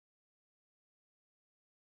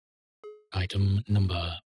Item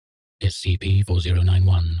number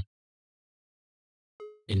SCP-4091.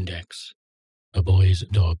 Index: a boy's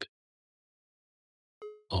dog.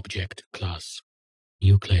 Object Class: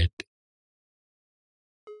 Euclid.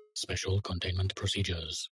 Special Containment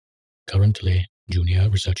Procedures. Currently, Junior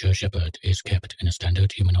Researcher Shepard is kept in a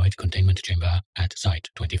standard humanoid containment chamber at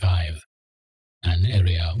Site-25. An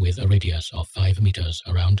area with a radius of 5 meters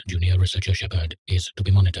around Junior Researcher Shepard is to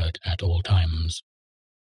be monitored at all times.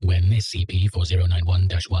 When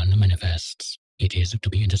SCP-4091-1 manifests, it is to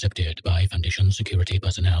be intercepted by Foundation security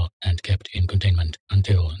personnel and kept in containment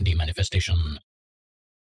until demanifestation.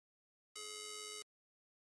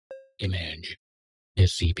 Image: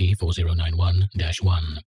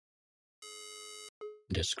 SCP-4091-1.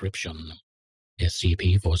 Description: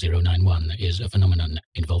 SCP-4091 is a phenomenon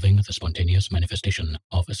involving the spontaneous manifestation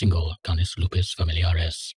of a single Canis lupus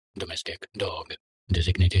familiaris, domestic dog,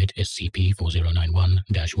 designated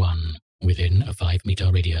SCP-4091-1, within a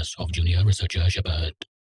 5-meter radius of Junior Researcher Shepard.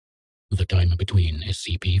 The time between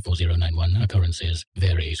SCP-4091 occurrences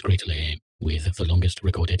varies greatly, with the longest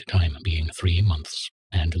recorded time being 3 months,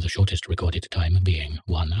 and the shortest recorded time being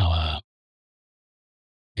 1 hour.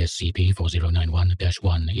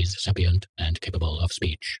 SCP-4091-1 is sapient and capable of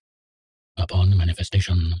speech. Upon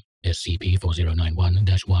manifestation,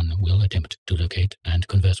 SCP-4091-1 will attempt to locate and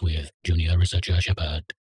converse with Junior Researcher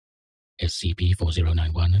Shepard.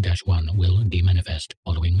 SCP-4091-1 will demanifest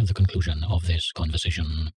following the conclusion of this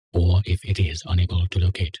conversation, or if it is unable to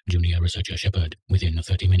locate Junior Researcher Shepard within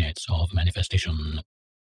 30 minutes of manifestation.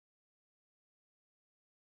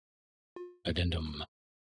 Addendum: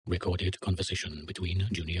 recorded conversation between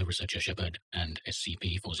Junior Researcher Shepard and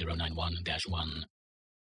SCP-4091-1.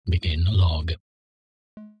 Begin log.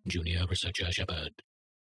 Junior Researcher Shepard: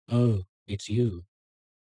 Oh, it's you.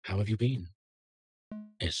 How have you been?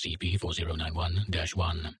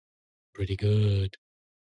 SCP-4091-1. Pretty good.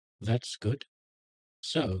 That's good.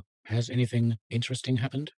 So, has anything interesting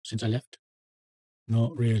happened since I left?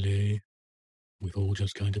 Not really. We've all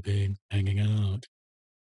just kind of been hanging out.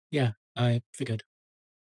 Yeah, I figured.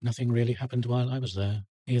 Nothing really happened while I was there,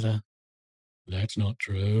 either. That's not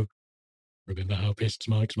true. Remember how pissed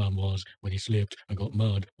Mike's mum was when he slipped and got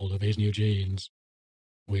mud all over his new jeans?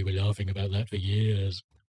 We were laughing about that for years.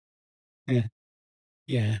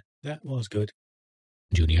 Yeah, that was good.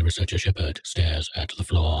 Junior Researcher Shepard stares at the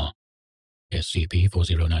floor.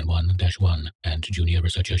 SCP-4091-1 and Junior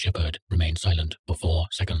Researcher Shepard remain silent for 4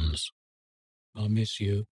 seconds. I miss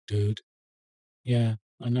you, dude. Yeah,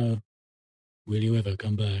 I know. Will you ever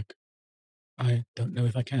come back? I don't know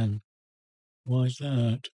if I can. Why's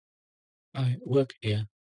that? I work here.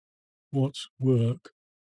 What's work?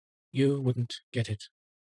 You wouldn't get it.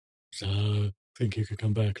 So, think you could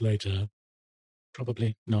come back later?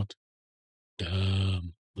 Probably not.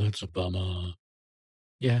 Damn, that's a bummer.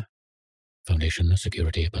 Yeah. Foundation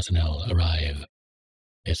security personnel arrive.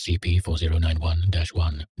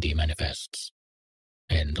 SCP-4091-1 demanifests.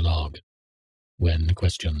 End log. When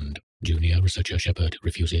questioned, Junior Researcher Shepard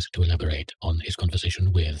refuses to elaborate on his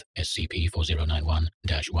conversation with SCP-4091-1.